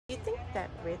You'd think that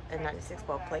with a 96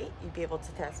 well plate, you'd be able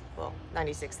to test, well,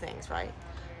 96 things, right?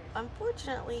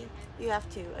 Unfortunately, you have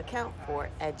to account for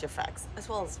edge effects as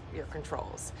well as your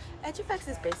controls. Edge effects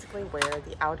is basically where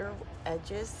the outer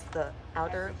edges, the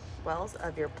outer wells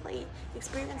of your plate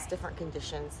experience different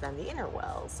conditions than the inner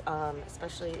wells,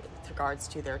 especially with regards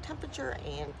to their temperature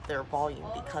and their volume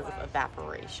because of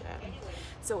evaporation.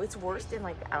 So it's worst in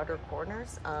like the outer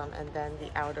corners and then the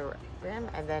outer rim,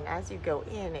 and then as you go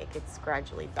in, it gets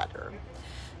gradually better.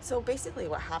 So basically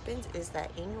what happens is that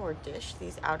in your dish,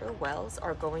 these outer wells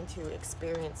are going to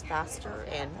experience faster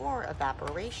and more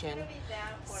evaporation,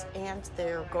 and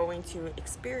they're going to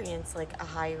experience like a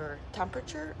higher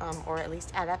temperature or at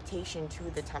least adaptation to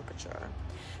the temperature.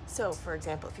 So for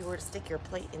example, if you were to stick your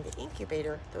plate in the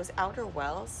incubator, those outer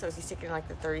wells, so if you stick it in like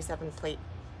the 37 plate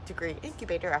degree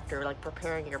incubator after like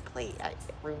preparing your plate at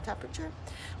room temperature,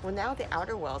 well now the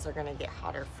outer wells are going to get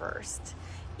hotter first.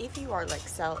 If you are like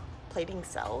plating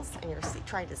cells and you're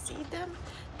trying to seed them,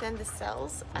 then the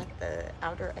cells at the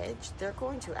outer edge, they're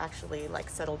going to actually like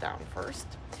settle down first,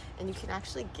 and you can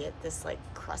actually get this like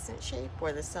crescent shape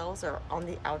where the cells are on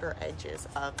the outer edges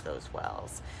of those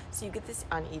wells, so you get this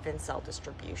uneven cell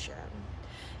distribution.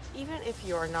 Even if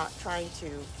you're not trying to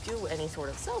do any sort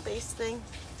of cell-based thing,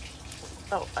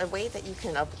 a way that you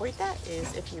can avoid that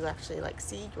is if you actually like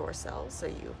seed your cells. So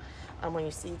you when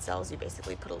you seed cells, you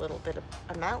basically put a little bit of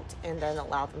amount and then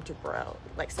allow them to grow,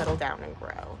 like settle down and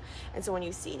grow. And so when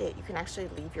you seed it, you can actually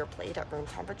leave your plate at room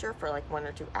temperature for like 1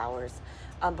 or 2 hours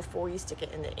before you stick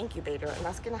it in the incubator, and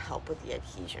that's going to help with the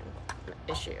adhesion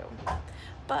issue.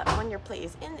 But when your plate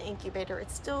is in the incubator,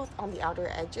 it's still on the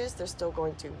outer edges. They're still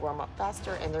going to warm up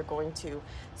faster, and they're going to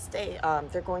stay,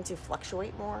 they're going to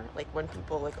fluctuate more. Like when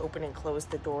people like open and close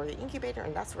the door of the incubator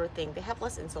and that sort of thing, they have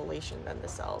less insulation than the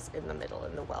cells in the middle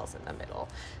and the wells in the middle.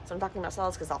 So I'm talking about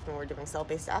cells because often we're doing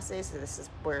cell-based assays, so this is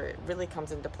where it really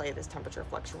comes into play, this temperature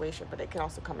fluctuation, but it can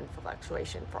also come in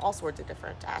fluctuation for all sorts of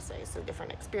different assays. So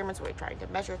different experiments where you're trying to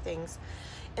measure things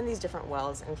in these different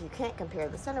wells, and if you can't compare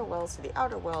the center wells to the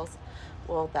outer wells,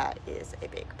 well, that is a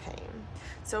big pain.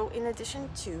 So in addition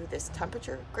to this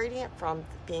temperature gradient from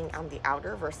being on the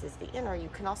outer versus the inner, you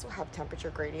can also have temperature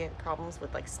gradient problems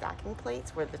with like stacking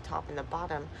plates where the top and the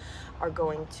bottom are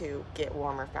going to get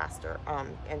warmer faster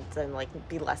and then like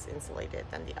be less insulated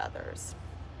than the others.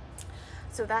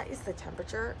 So that is the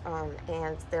temperature,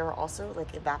 and there are also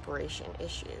like evaporation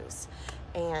issues,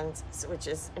 and so, which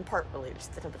is in part related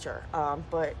to the temperature.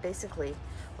 But basically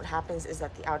what happens is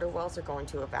that the outer wells are going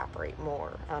to evaporate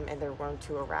more, and they're going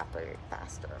to evaporate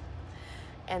faster.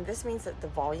 And this means that the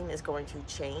volume is going to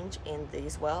change in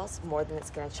these wells more than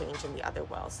it's going to change in the other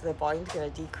wells. So the volume is going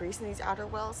to decrease in these outer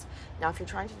wells. Now, if you're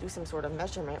trying to do some sort of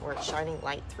measurement where it's shining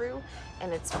light through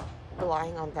and it's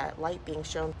relying on that light being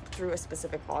shown through a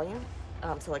specific volume,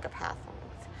 so like a path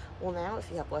length. Well, now if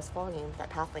you have less volume,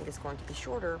 that path length is going to be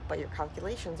shorter, but your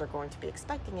calculations are going to be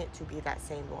expecting it to be that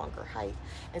same longer height,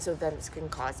 and so then this can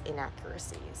cause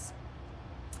inaccuracies.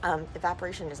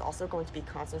 Evaporation is also going to be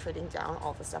concentrating down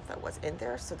all the stuff that was in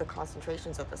there, so the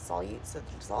concentrations of the solutes, so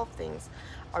the dissolved things,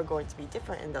 are going to be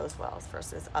different in those wells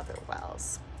versus other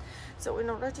wells. So in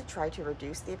order to try to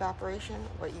reduce the evaporation,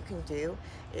 what you can do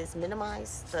is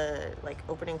minimize the like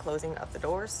opening and closing of the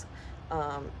doors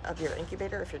of your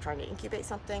incubator if you're trying to incubate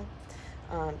something.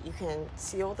 You can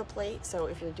seal the plate, so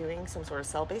if you're doing some sort of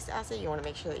cell-based assay, you want to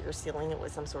make sure that you're sealing it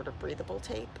with some sort of breathable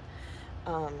tape.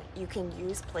 You can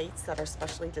use plates that are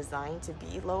specially designed to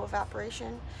be low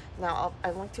evaporation. Now,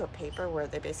 I linked to a paper where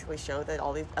they basically show that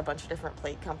a bunch of different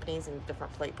plate companies and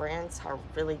different plate brands are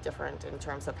really different in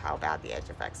terms of how bad the edge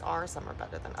effects are. Some are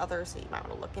better than others, so you might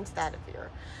want to look into that if you're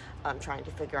trying to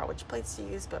figure out which plates to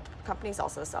use. But companies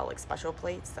also sell like special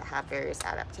plates that have various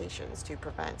adaptations to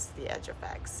prevent the edge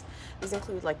effects. These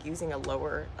include like using a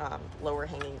lower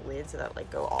hanging lid so that like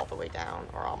go all the way down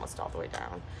or almost all the way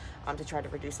down to try to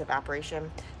reduce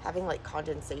evaporation. Having like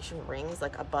condensation rings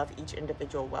like above each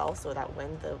individual well so that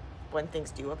when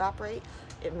things do evaporate,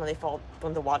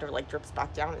 when the water like drips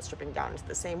back down, it's dripping down into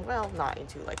the same well, not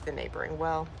into like the neighboring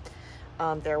well.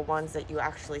 There are ones that you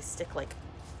actually stick like,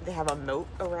 they have a moat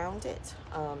around it,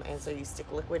 and so you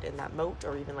stick liquid in that moat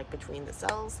or even like between the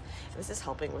cells. This is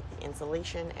helping with the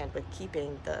insulation and with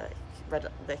keeping the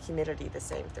humidity the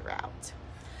same throughout.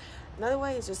 Another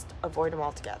way is just avoid them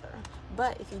altogether.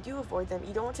 But if you do avoid them,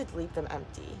 you don't want to leave them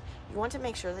empty. You want to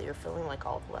make sure that you're filling like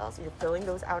all the wells. You're filling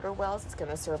those outer wells. It's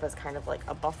going to serve as kind of like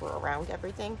a buffer around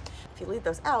everything. If you leave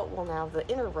those out, well, now the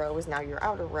inner row is now your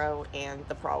outer row, and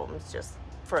the problems just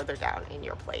further down in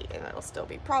your plate, and it'll still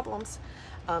be problems.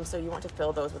 So you want to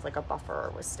fill those with like a buffer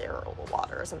or with sterile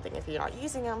water or something if you're not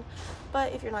using them.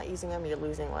 But if you're not using them, you're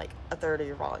losing like a third of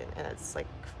your volume, and it's like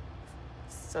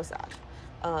so sad.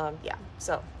 Yeah,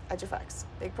 so edge effects,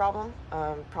 big problem.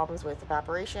 Problems with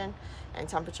evaporation and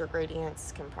temperature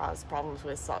gradients can cause problems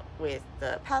with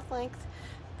the path length,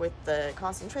 with the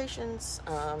concentrations,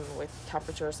 with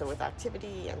temperature, so with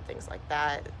activity and things like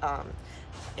that.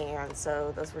 And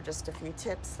so those were just a few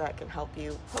tips that can help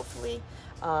you, hopefully.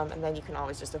 And then you can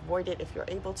always just avoid it if you're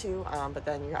able to, but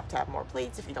then you have to have more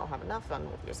plates if you don't have enough on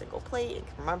your single plate. And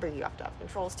remember, you have to have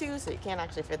controls too, so you can't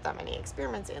actually fit that many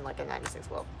experiments in like a 96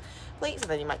 well plate, so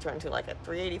then you might turn to like a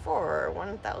 384 or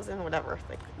 1000, whatever.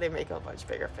 Like, they make a much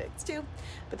bigger figs too,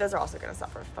 but those are also going to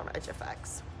suffer from edge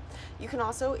effects. You can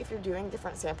also, if you're doing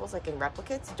different samples, like in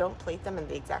replicates, don't plate them in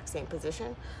the exact same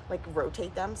position, like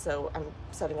rotate them. So I'm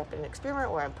setting up an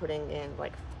experiment where I'm putting in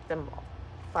like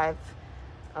five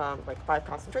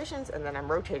concentrations, and then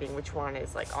I'm rotating which one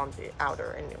is like on the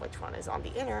outer and which one is on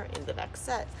the inner in the next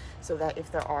set, so that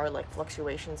if there are like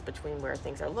fluctuations between where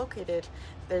things are located,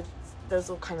 those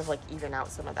will kind of like even out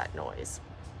some of that noise.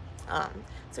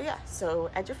 So yeah, so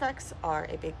edge effects are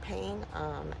a big pain,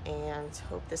 and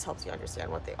hope this helps you understand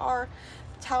what they are,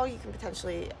 how you can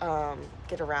potentially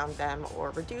get around them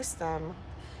or reduce them,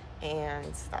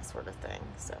 and that sort of thing.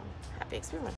 So happy experimenting.